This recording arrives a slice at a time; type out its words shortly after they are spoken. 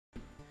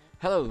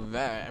Hello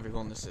there,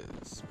 everyone. This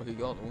is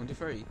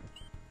pt21.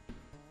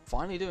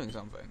 Finally doing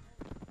something.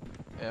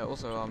 Yeah.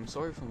 Also, I'm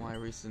sorry for my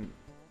recent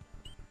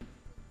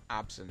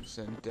absence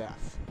and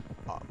death.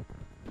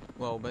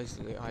 Well,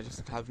 basically, I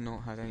just have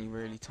not had any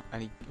time.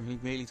 I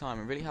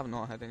really have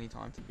not had any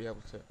time to be able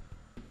to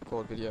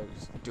record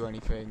videos, do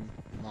anything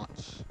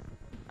much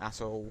at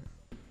all.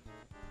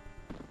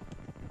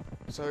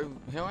 So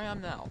here I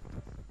am now.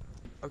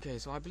 Okay,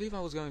 so I believe I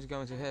was going to go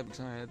into here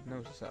because I had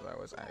noticed that there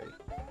was a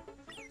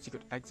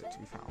secret exit to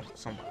be found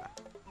somewhere,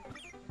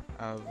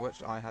 of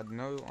which I had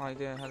no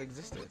idea had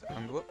existed,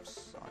 and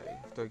whoops, I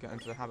have to get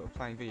into the habit of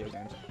playing video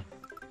games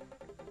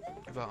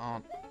that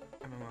aren't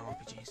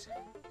MMORPGs.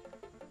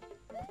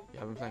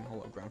 Yeah, I've been playing a whole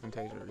lot of Grand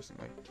Fantasia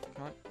recently.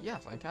 Can I?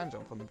 Yes, I can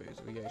jump on the booze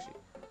with Yoshi.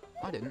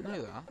 I didn't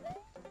know that.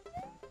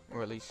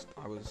 Or at least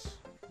that was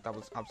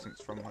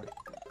absence from my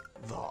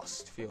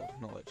vast field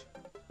of knowledge.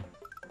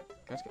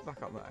 Let's get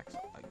back up there, because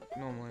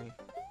normally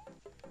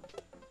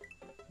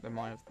there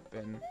might have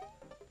been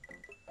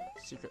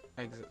secret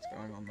exits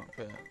going on up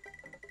here.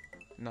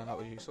 No, that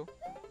was useful.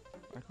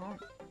 I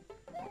can't.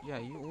 Oh, yeah,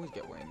 you always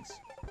get wings.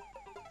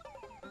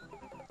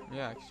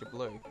 Yeah, because you're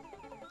blue.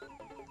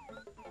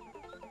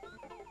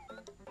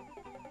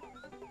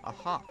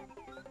 Aha!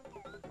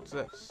 What's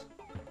this?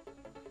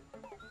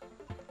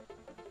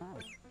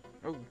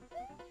 Oh!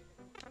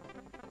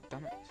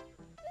 Damn it.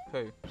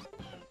 Poo.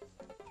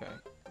 Okay.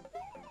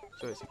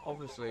 So it's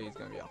obviously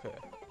going to be up here.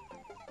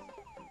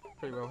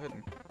 Pretty well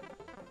hidden,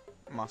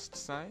 must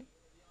say.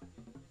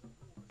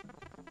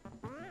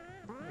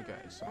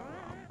 Okay, so,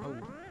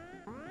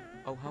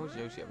 oh, how is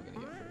Yoshi ever going to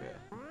get through here?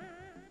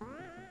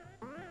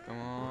 Come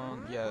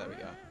on, yeah, there we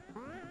go.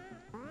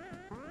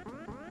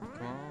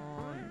 Come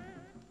on.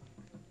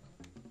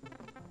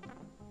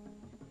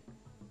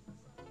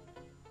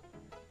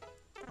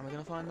 Am I going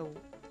to find the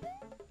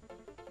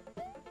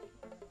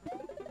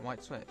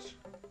white switch?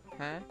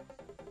 Huh?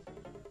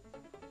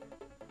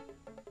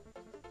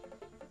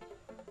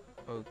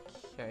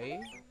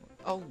 Okay.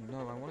 Oh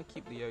no, I want to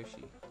keep the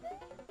Yoshi.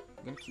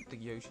 I'm going to keep the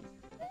Yoshi.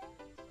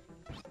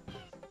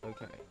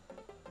 Okay.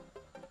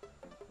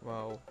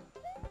 Well,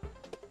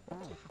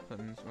 what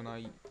happens when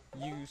I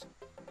use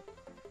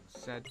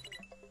said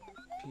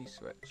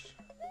P-switch?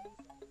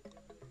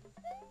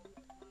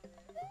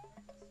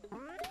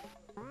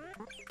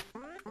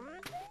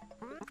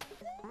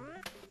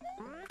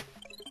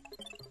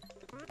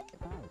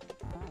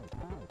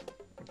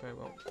 Okay,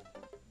 well,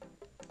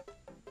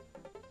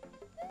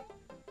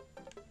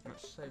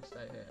 let's save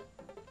stay here.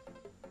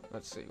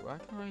 Let's see, where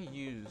can I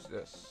use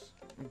this?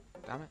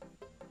 Damn it.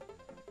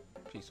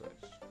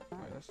 P-switch.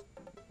 Wait, that's...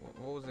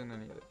 What was in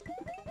any of it?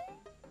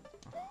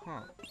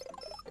 Uh-huh.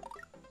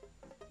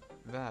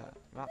 There.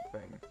 That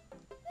thing.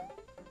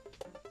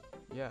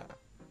 Yeah.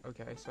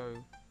 Okay, so...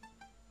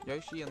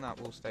 Yoshi and that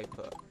will stay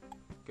put.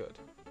 Good.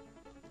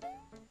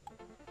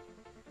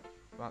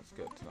 That's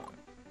good to know.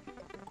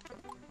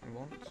 I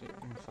want to...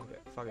 Fuck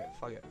it.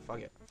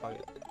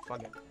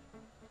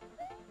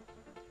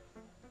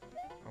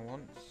 I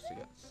want to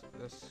get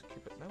this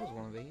Koopa... There was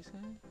one of these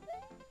here?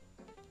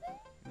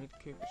 Need a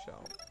Koopa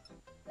shell.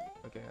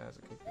 Okay, there's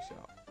a Koopa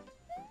shell.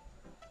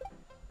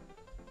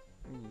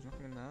 Ooh, there's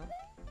nothing in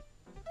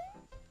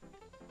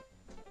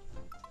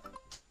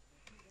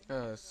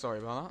there. Sorry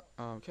about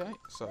that. Okay,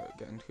 so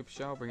getting Koopa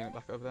shell, bringing it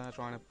back over there,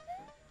 trying to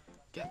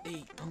get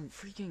the... Oh,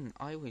 freaking...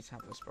 I always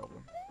have this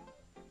problem.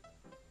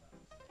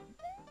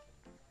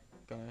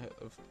 Gonna hit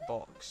the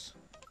box.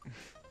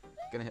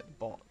 Gonna hit the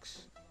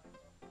box.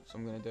 So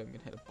I'm gonna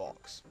hit a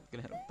box. I'm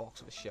gonna hit a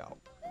box with a shell.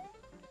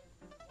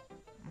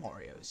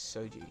 Mario is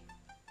so G.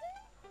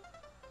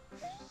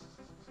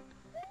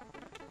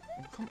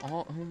 Oh, come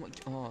on! Oh my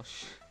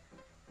gosh!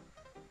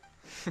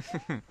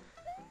 Foo.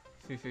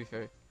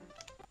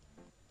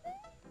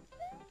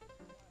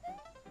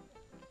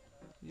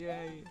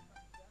 Yay!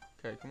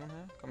 Okay, come on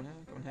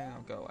here,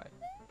 I'll go away.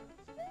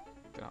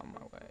 Get out of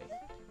my way.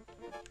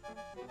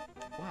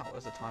 Wow,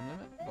 there's a time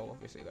limit? Well,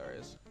 obviously there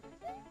is.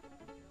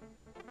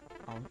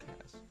 Oh, who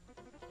cares?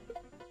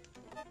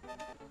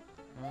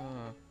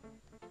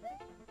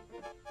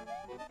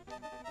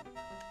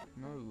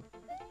 No.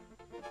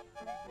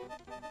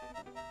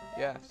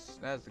 Yes,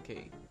 there's the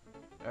key.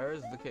 There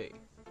is the key.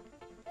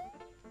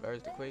 There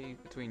is the key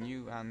between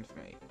you and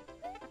me.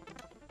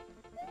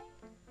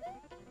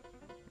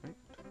 Right.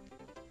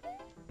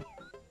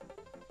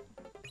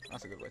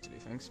 That's a good way to do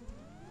things.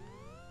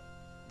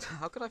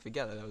 How could I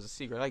forget that there was a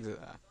secret exit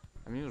there?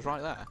 I mean, it was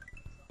right there.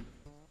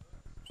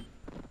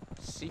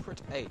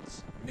 Secret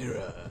 8.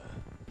 Mirror.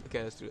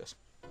 Okay, let's do this.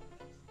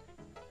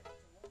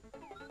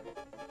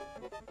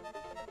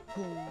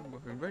 Ooh,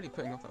 I've been really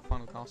putting off that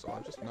final castle,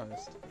 I've just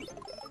noticed.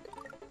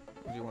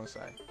 What do you want to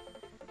say?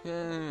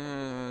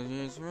 Yeah,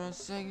 just for a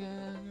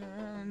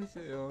second,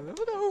 you'll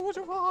never know what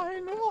you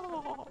find.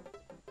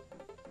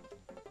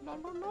 La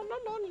la la la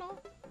la la.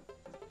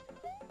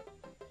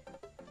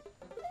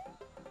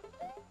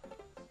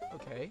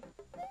 Okay.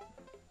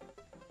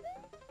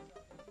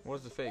 What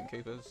is the thing,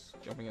 Koopas?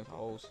 Jumping into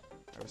holes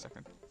every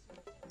second.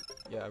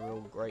 Yeah, a real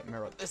great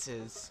mirror. This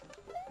is.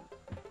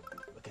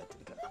 Look at the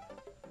guy.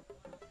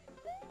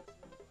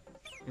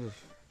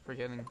 Oof,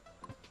 freaking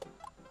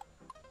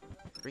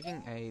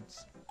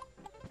AIDS.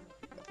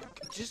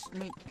 Just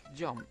make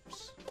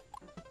jumps.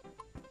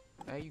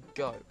 There you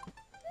go.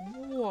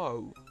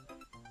 Whoa.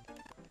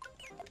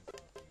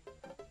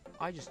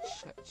 I just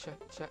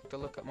check to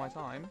look at my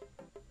time.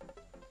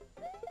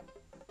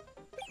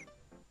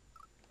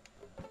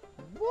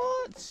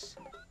 What?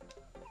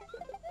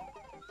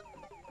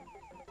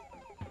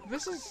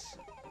 This is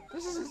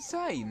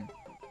insane.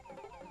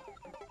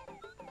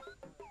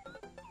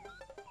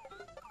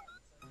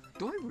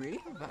 Do I really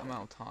have that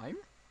amount of time?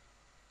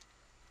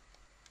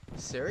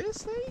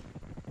 Seriously?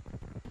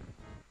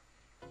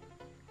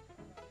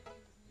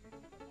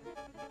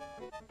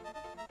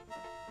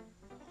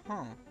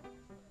 Huh.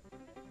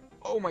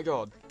 Oh my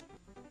god.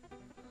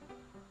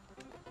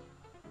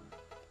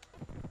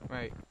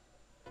 Wait.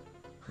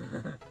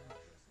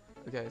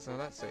 Okay, so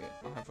let's see.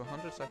 I have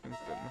 100 seconds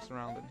to mess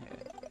around in here.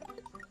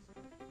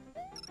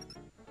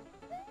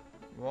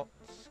 What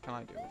can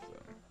I do with them?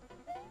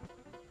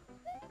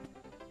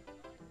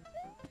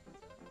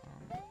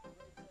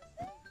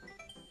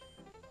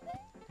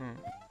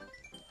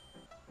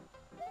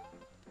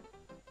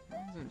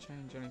 That doesn't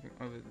change anything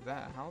over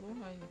there. How do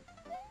I...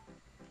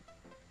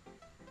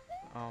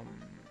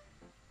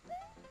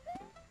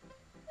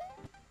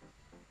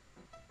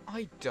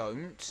 I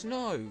don't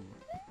know.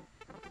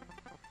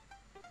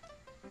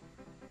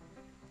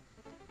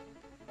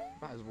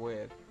 That is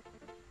weird.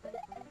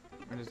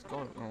 And it's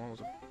gone. Oh, that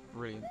was a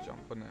brilliant jump,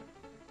 wasn't it?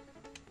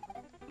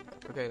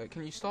 Okay, like,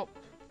 can you stop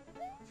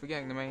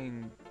forgetting the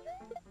main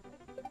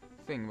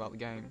thing about the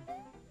game,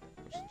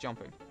 which is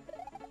jumping?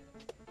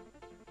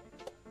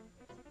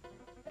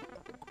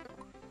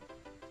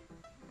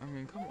 I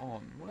mean, come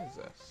on. What is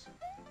this?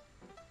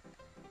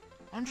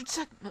 100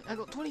 seconds. I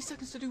got 20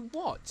 seconds to do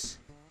what?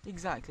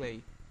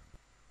 Exactly.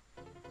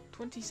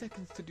 20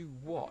 seconds to do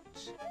what?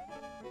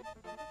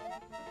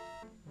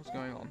 What's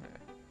going on here?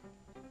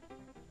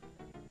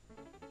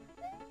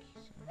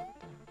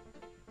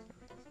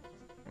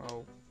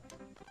 Well,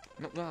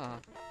 not there.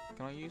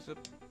 Can I use a... Oh.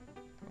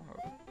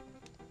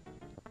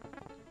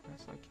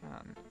 Yes, I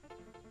can.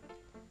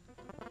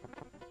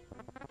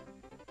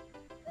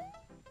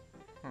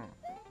 Huh.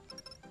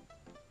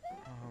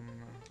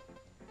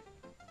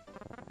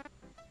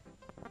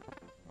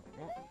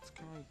 What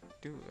can I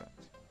do with it?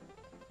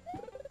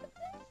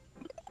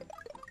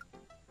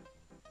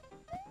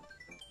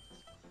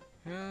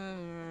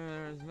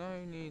 There's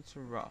no need to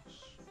rush.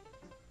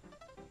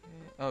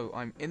 Oh,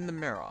 I'm in the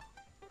mirror.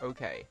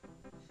 Okay.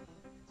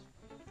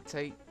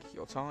 Take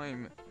your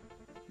time.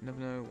 You never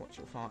know what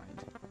you'll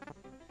find.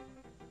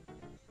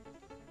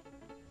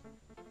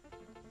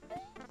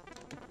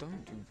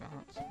 Don't do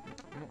that.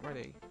 I'm not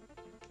ready.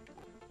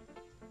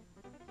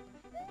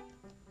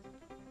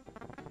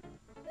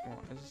 What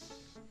is...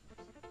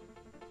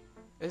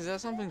 Is there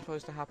something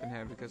supposed to happen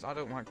here? Because I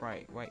don't like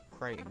creating. I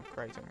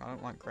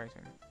don't like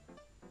creating.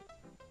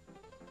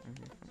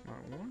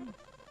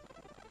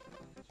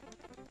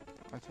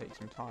 I take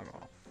some time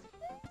off.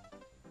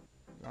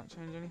 Does that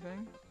change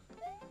anything?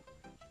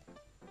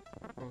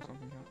 Will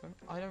something happen?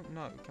 I don't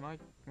know. Can I...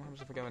 What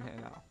happens if I go in here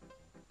now?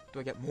 Do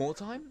I get more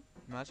time?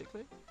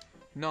 Magically?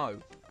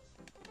 No.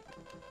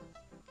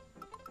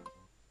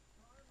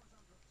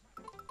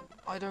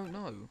 I don't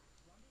know.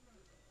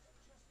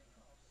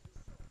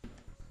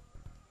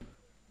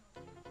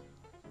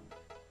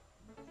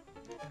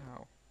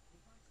 How?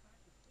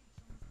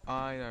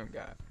 I don't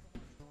get it.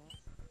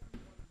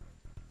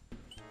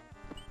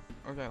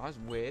 Okay, that's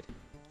weird.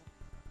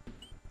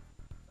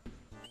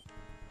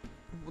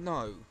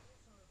 No.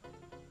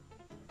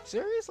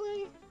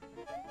 Seriously?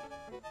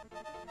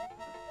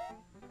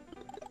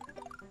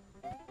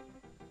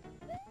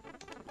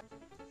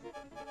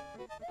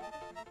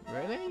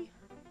 Really?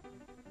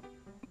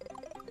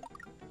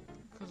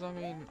 Because, I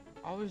mean,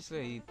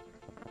 obviously,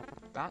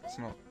 that's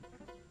not...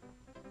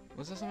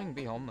 Was there something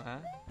beyond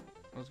there?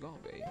 There's gotta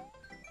be.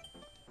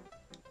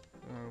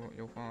 What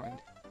you'll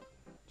find.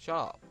 Shut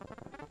up.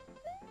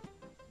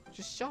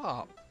 Just shut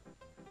up.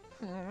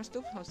 I'm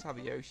still supposed to have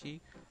a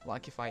Yoshi.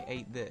 Like if I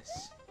ate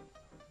this.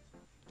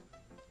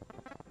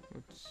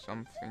 Would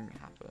something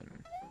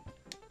happen?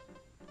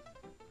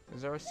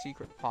 Is there a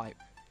secret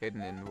pipe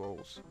hidden in the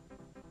walls?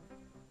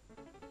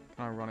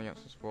 Can I run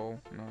against this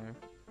wall? No.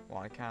 Well,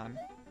 I can.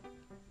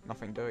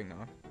 Nothing doing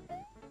though.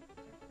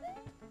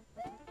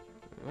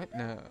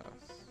 Witness.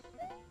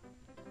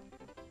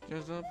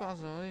 Just a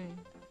puzzle.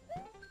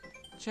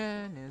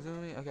 Chen is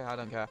a... Okay, I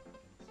don't care.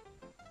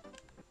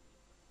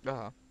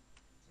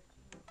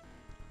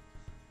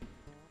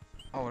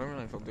 Oh, I don't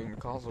really feel doing the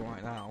castle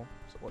right now.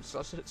 So what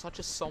such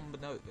a somber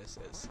note this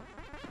is.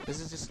 This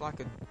is just like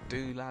a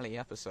doolally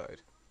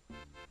episode.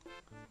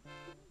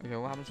 Okay,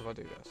 what happens if I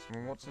do this? I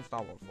mean, what's in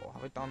Star Wars 4?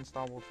 Have I done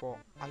Star Wars 4?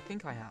 I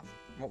think I have.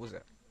 What was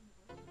it?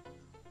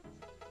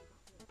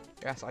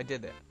 Yes, I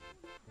did it.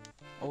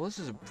 Oh, this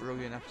is a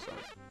brilliant episode.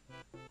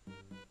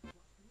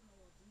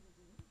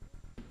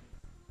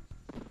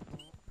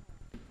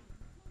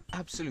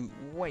 absolute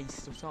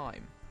waste of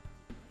time.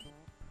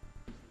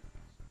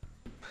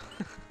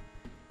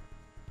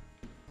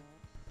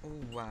 Oh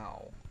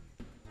wow.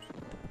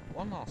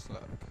 One last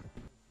look.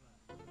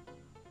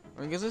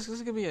 I mean, because this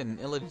is going to be an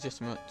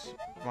illegitimate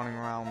running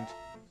around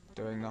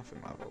doing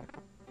nothing level.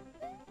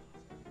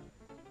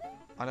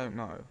 I don't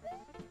know.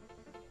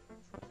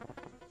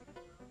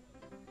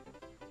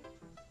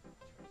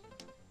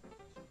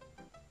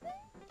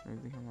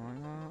 Move the camera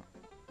like that.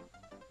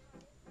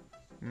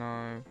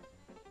 No.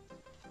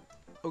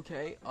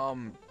 Okay,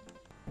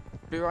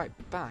 be right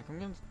back. I'm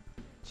gonna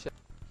check.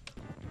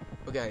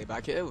 Okay,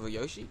 back here with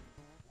Yoshi.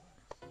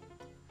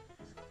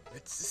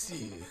 Let's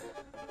see.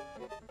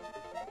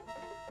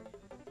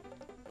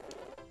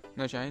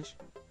 No change.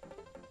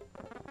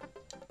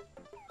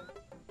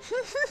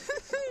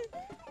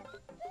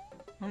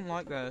 I don't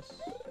like this.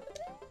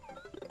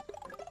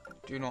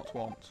 Do not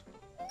want.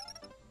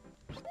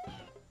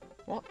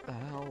 What the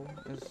hell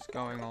is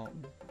going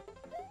on?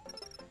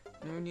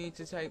 No need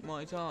to take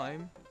my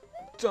time.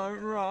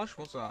 Don't rush.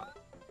 What's that?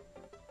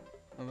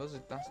 Oh,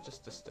 that's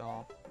just a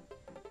star.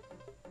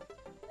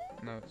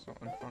 No, it's not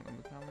in front of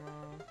the camera.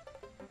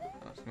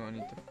 That's not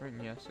any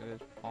different. Yes, it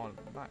is part of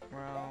the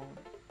background.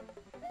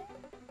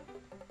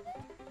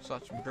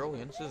 Such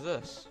brilliance is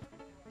this.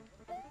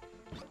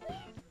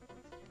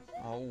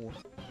 Oh.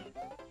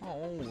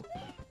 Oh.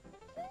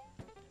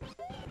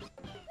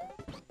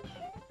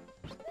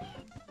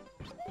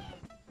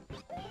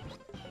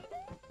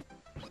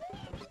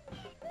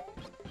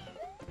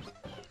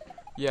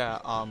 Yeah,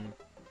 I'm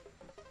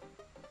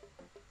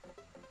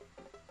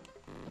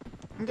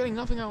getting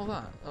nothing out of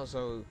that.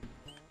 Also,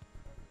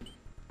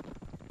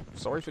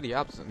 sorry for the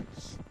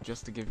absence,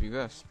 just to give you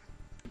this.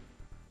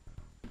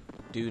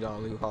 Doo-dah,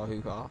 loo-ha,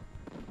 hoo-ha.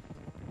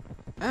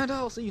 And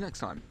I'll see you next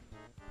time.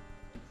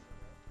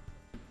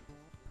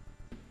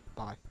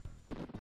 Bye.